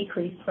has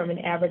decreased from an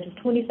average of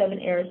 27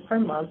 errors per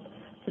month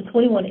to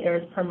 21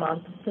 errors per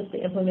month since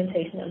the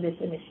implementation of this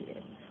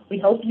initiative. We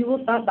hope you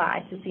will stop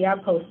by to see our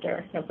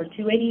poster, number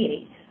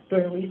 288,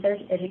 during Research,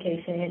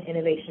 Education, and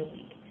Innovation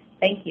Week.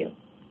 Thank you.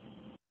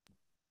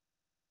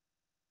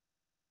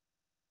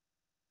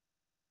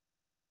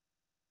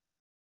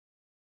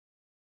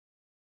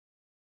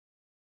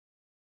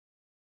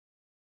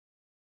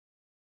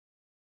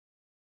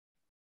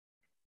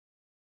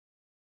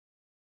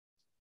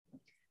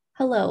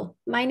 Hello,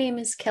 my name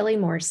is Kelly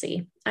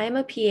Morrissey. I am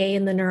a PA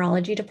in the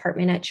neurology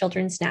department at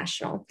Children's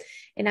National,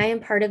 and I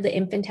am part of the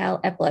infantile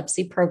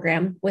epilepsy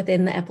program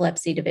within the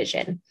epilepsy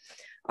division.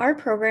 Our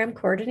program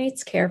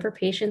coordinates care for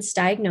patients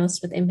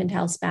diagnosed with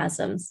infantile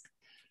spasms.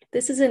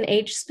 This is an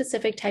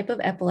age-specific type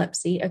of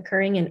epilepsy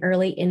occurring in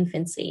early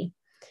infancy.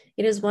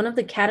 It is one of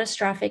the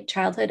catastrophic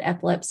childhood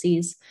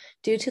epilepsies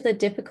due to the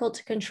difficult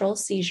to control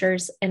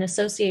seizures and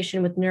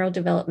association with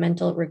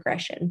neurodevelopmental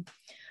regression.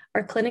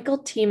 Our clinical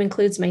team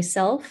includes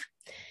myself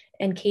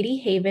and Katie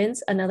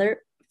Havens,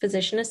 another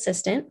physician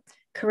assistant,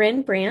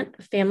 Corinne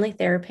Brandt, family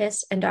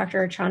therapist, and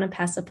Dr. Archana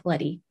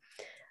Pasapaletti.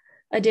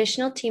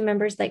 Additional team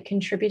members that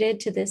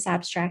contributed to this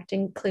abstract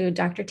include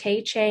Dr.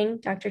 Tay Chang,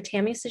 Dr.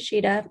 Tammy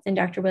Sushita, and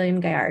Dr.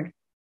 William Gayard.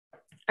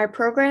 Our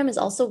program is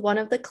also one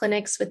of the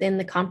clinics within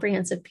the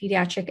Comprehensive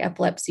Pediatric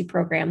Epilepsy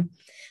Program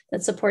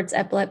that supports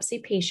epilepsy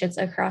patients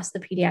across the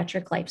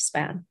pediatric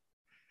lifespan.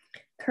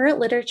 Current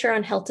literature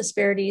on health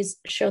disparities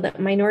show that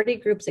minority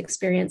groups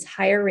experience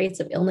higher rates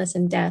of illness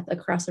and death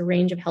across a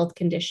range of health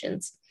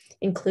conditions,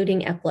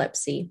 including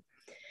epilepsy.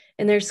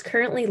 And there's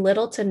currently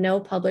little to no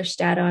published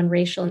data on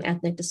racial and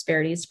ethnic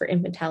disparities for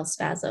infantile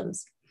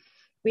spasms.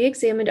 We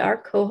examined our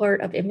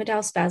cohort of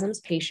infantile spasms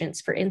patients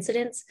for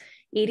incidence,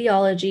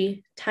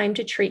 etiology, time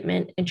to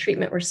treatment, and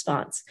treatment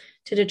response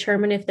to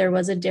determine if there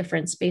was a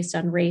difference based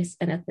on race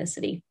and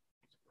ethnicity.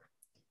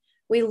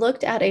 We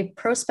looked at a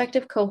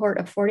prospective cohort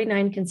of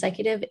 49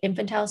 consecutive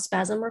infantile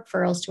spasm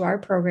referrals to our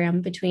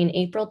program between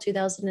April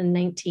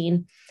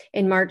 2019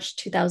 and March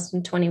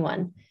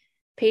 2021.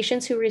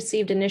 Patients who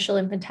received initial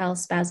infantile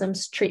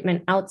spasms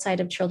treatment outside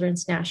of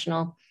Children's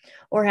National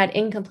or had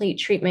incomplete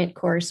treatment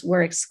course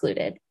were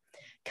excluded.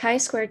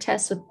 Chi-square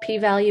tests with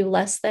p-value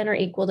less than or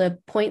equal to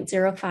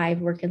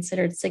 0.05 were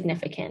considered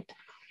significant.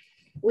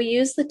 We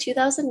used the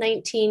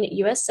 2019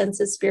 U.S.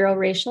 Census Bureau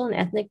racial and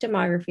ethnic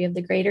demography of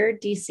the greater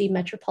DC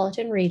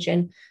metropolitan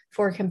region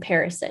for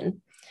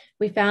comparison.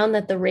 We found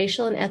that the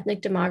racial and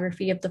ethnic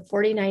demography of the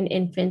 49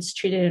 infants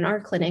treated in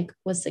our clinic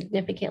was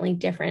significantly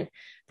different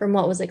from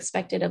what was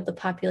expected of the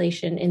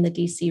population in the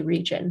DC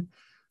region.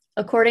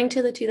 According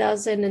to the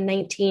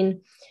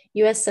 2019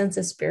 U.S.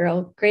 Census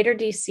Bureau, greater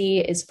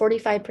DC is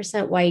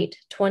 45% white,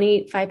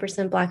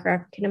 25% Black or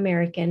African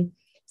American,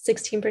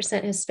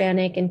 16%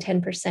 Hispanic, and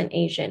 10%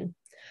 Asian.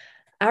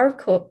 Our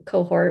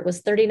cohort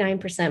was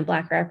 39%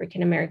 Black or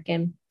African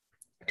American,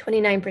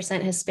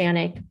 29%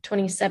 Hispanic,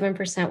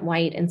 27%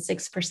 white, and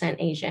 6%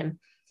 Asian.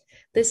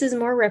 This is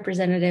more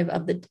representative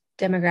of the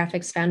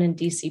demographics found in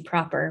DC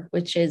proper,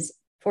 which is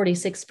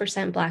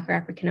 46% Black or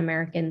African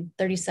American,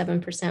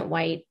 37%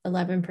 white,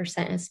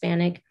 11%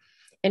 Hispanic,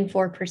 and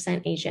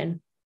 4%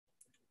 Asian.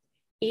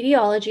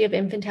 Etiology of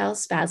infantile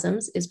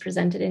spasms is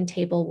presented in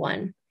Table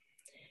 1.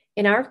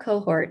 In our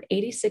cohort,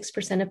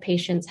 86% of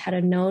patients had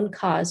a known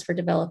cause for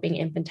developing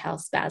infantile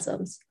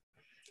spasms.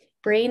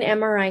 Brain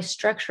MRI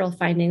structural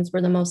findings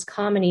were the most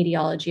common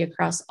etiology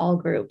across all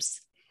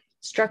groups.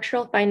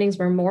 Structural findings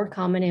were more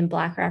common in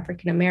Black or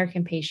African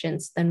American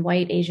patients than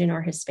white, Asian,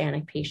 or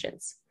Hispanic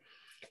patients.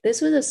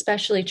 This was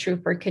especially true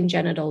for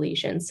congenital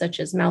lesions, such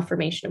as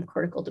malformation of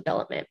cortical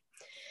development,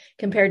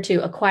 compared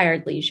to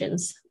acquired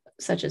lesions,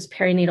 such as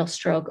perinatal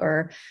stroke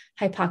or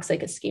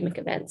hypoxic ischemic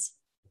events.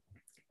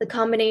 The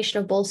combination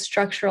of both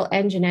structural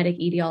and genetic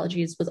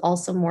etiologies was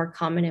also more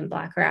common in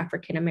Black or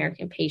African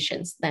American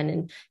patients than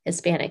in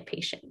Hispanic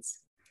patients.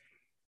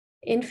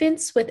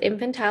 Infants with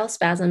infantile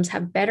spasms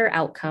have better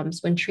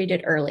outcomes when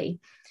treated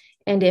early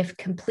and if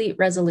complete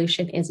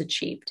resolution is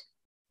achieved.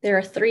 There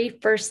are 3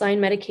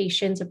 first-line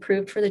medications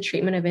approved for the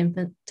treatment of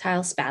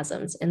infantile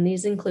spasms, and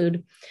these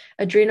include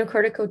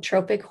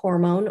adrenocorticotropic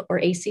hormone, or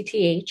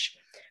ACTH,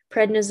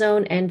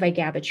 prednisone, and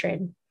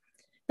vigabatrin.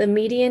 The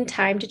median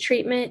time to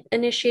treatment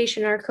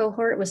initiation in our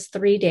cohort was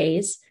 3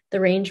 days, the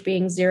range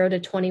being 0 to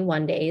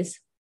 21 days.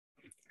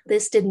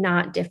 This did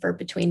not differ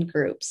between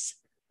groups.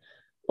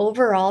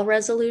 Overall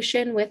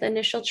resolution with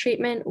initial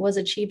treatment was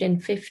achieved in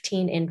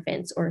 15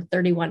 infants, or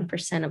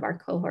 31% of our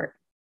cohort.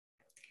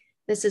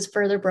 This is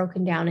further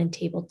broken down in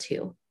Table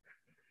 2.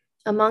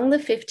 Among the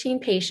 15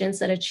 patients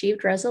that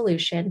achieved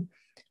resolution,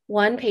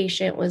 1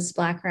 patient was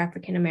Black or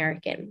African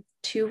American,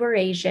 2 were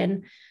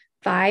Asian,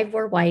 5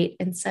 were white,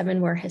 and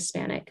 7 were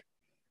Hispanic.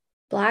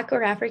 Black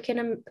or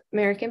African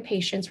American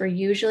patients were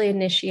usually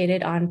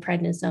initiated on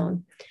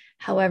prednisone.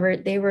 However,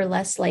 they were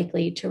less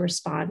likely to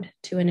respond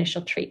to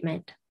initial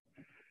treatment.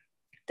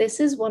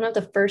 This is one of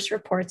the first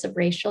reports of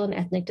racial and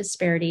ethnic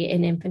disparity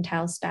in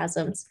infantile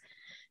spasms,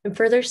 and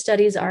further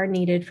studies are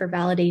needed for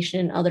validation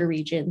in other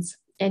regions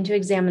and to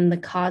examine the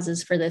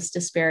causes for this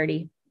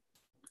disparity.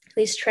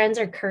 These trends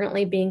are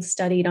currently being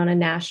studied on a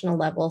national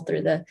level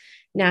through the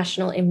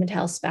National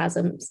Infantile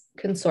Spasms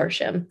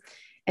Consortium,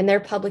 and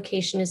their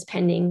publication is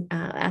pending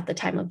at the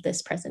time of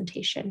this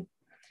presentation.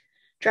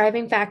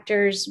 Driving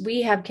factors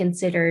we have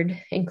considered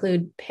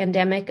include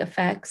pandemic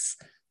effects,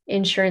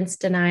 insurance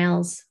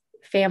denials,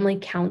 family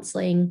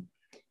counseling,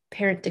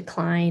 parent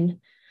decline,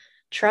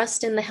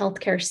 trust in the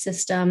healthcare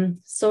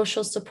system,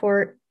 social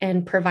support,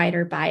 and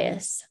provider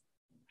bias.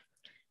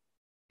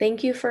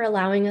 Thank you for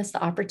allowing us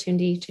the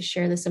opportunity to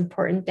share this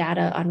important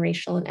data on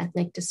racial and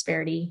ethnic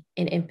disparity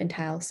in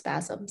infantile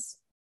spasms.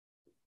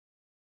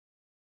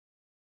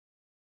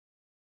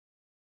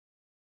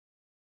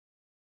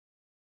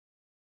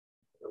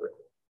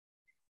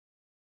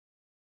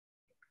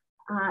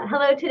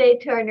 Hello today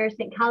to our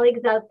nursing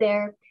colleagues out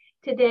there.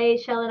 Today,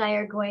 Shell and I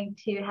are going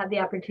to have the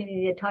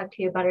opportunity to talk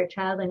to you about our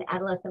Child and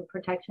Adolescent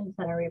Protection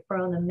Center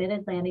referral in the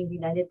Mid-Atlantic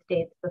United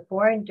States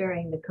before and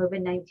during the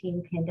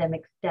COVID-19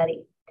 pandemic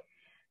study.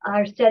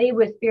 Our study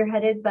was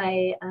spearheaded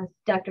by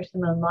Dr.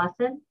 Simone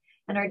Lawson,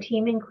 and our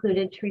team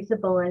included Teresa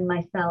Bullen,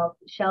 myself,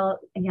 Shell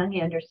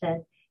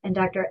Young-Anderson, and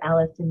Dr.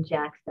 Allison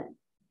Jackson.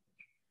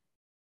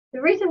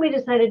 The reason we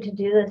decided to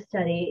do this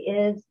study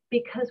is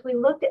because we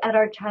looked at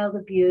our child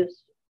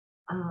abuse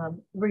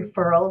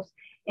referrals,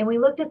 and we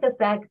looked at the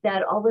fact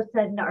that all of a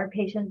sudden our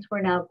patients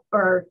were now,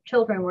 or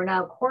children were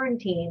now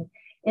quarantined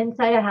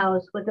inside a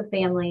house with a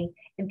family,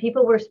 and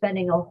people were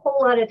spending a whole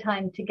lot of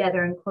time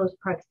together in close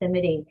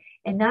proximity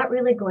and not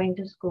really going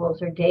to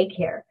schools or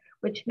daycare,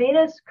 which made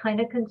us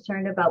kind of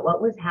concerned about what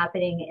was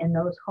happening in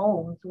those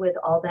homes with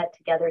all that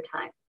together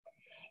time.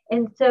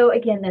 And so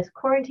again, this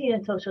quarantine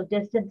and social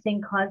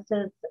distancing caused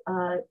us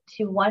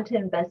to want to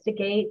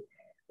investigate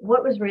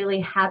what was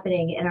really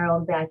happening in our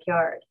own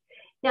backyard.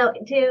 Now,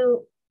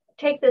 to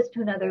take this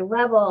to another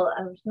level,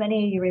 as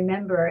many of you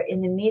remember,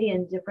 in the media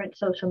and different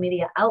social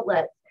media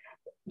outlets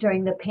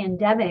during the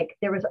pandemic,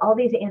 there was all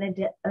these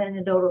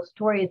anecdotal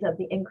stories of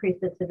the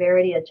increase in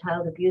severity of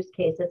child abuse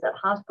cases at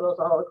hospitals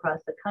all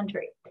across the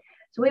country.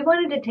 So we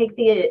wanted to take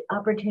the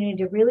opportunity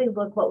to really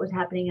look what was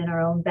happening in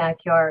our own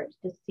backyards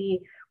to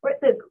see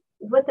what the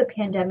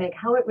pandemic,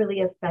 how it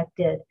really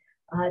affected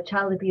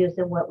child abuse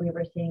and what we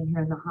were seeing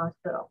here in the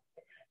hospital.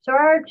 So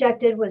our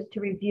objective was to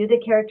review the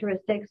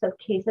characteristics of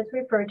cases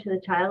referred to the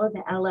Child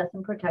and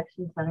Adolescent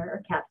Protection Center,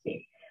 or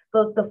CAPC,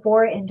 both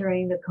before and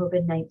during the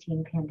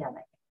COVID-19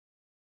 pandemic.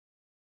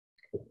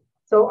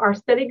 So our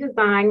study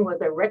design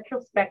was a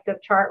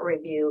retrospective chart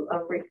review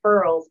of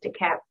referrals to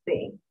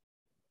CAPC.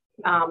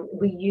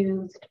 We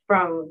used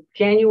from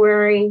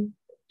January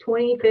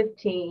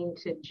 2015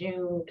 to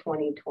June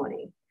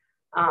 2020.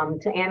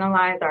 To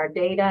analyze our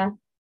data,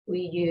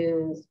 we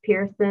used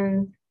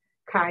Pearson's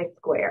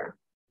chi-square.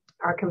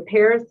 Our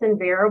comparison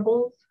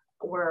variables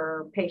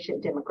were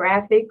patient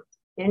demographics,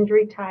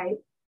 injury type,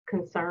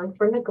 concern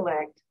for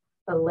neglect,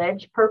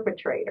 alleged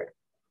perpetrator.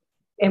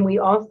 And we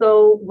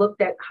also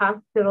looked at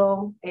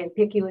hospital and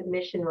PICU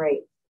admission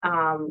rates.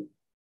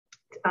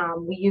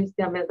 We used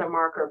them as a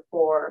marker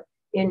for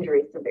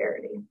injury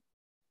severity.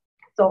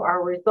 So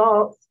our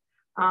results,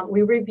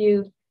 we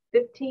reviewed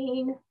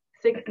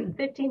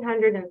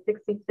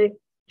 1,566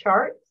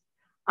 charts,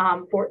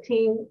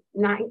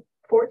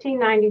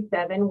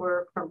 1,497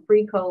 were from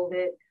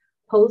pre-COVID,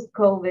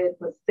 post-COVID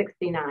was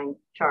 69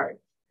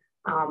 charts.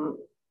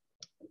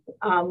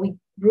 We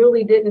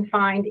really didn't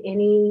find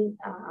any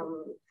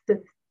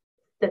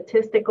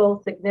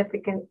statistical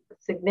significant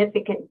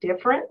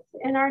difference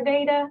in our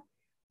data,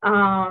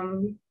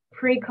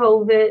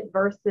 pre-COVID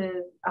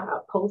versus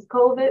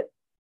post-COVID.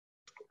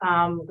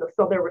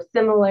 So there were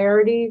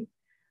similarities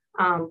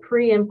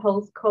pre and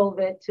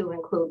post-COVID to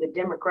include the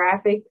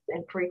demographics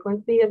and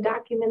frequency of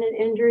documented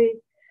injuries.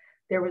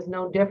 There was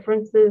no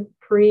differences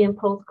pre and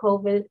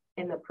post-COVID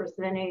in the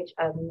percentage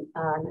of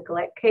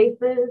neglect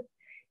cases,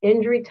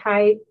 injury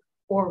type,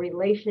 or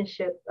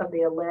relationships of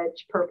the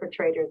alleged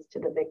perpetrators to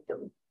the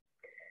victims.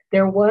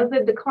 There was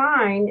a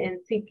decline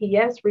in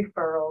CPS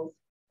referrals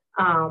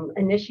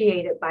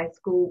initiated by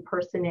school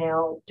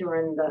personnel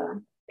during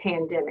the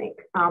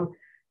pandemic.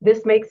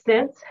 This makes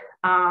sense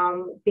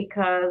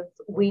because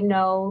we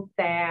know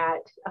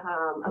that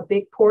a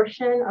big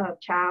portion of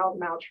child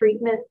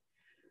maltreatment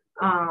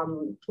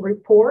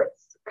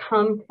reports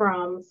come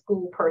from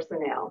school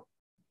personnel.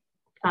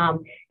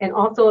 And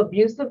also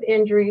abusive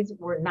injuries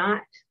were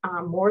not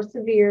more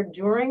severe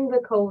during the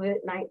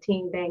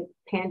COVID-19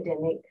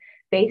 pandemic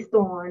based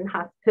on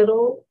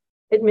hospital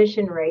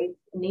admission rates,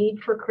 need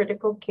for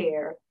critical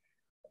care,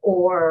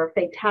 or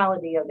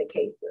fatality of the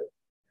cases.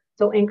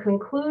 So in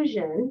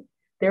conclusion,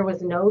 there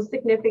was no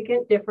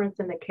significant difference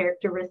in the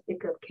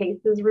characteristic of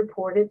cases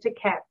reported to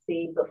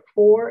CAPC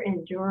before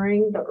and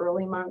during the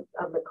early months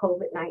of the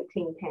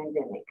COVID-19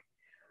 pandemic.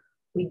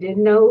 We did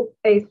note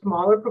a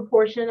smaller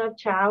proportion of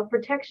child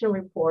protection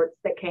reports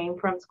that came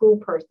from school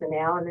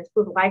personnel, and this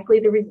was likely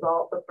the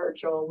result of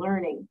virtual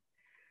learning.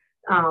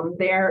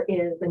 There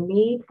is a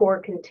need for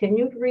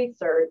continued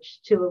research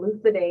to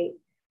elucidate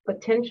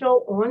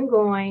potential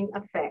ongoing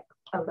effects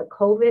of the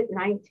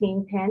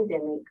COVID-19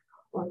 pandemic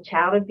on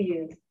child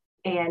abuse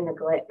and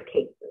neglect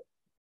cases.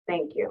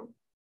 Thank you.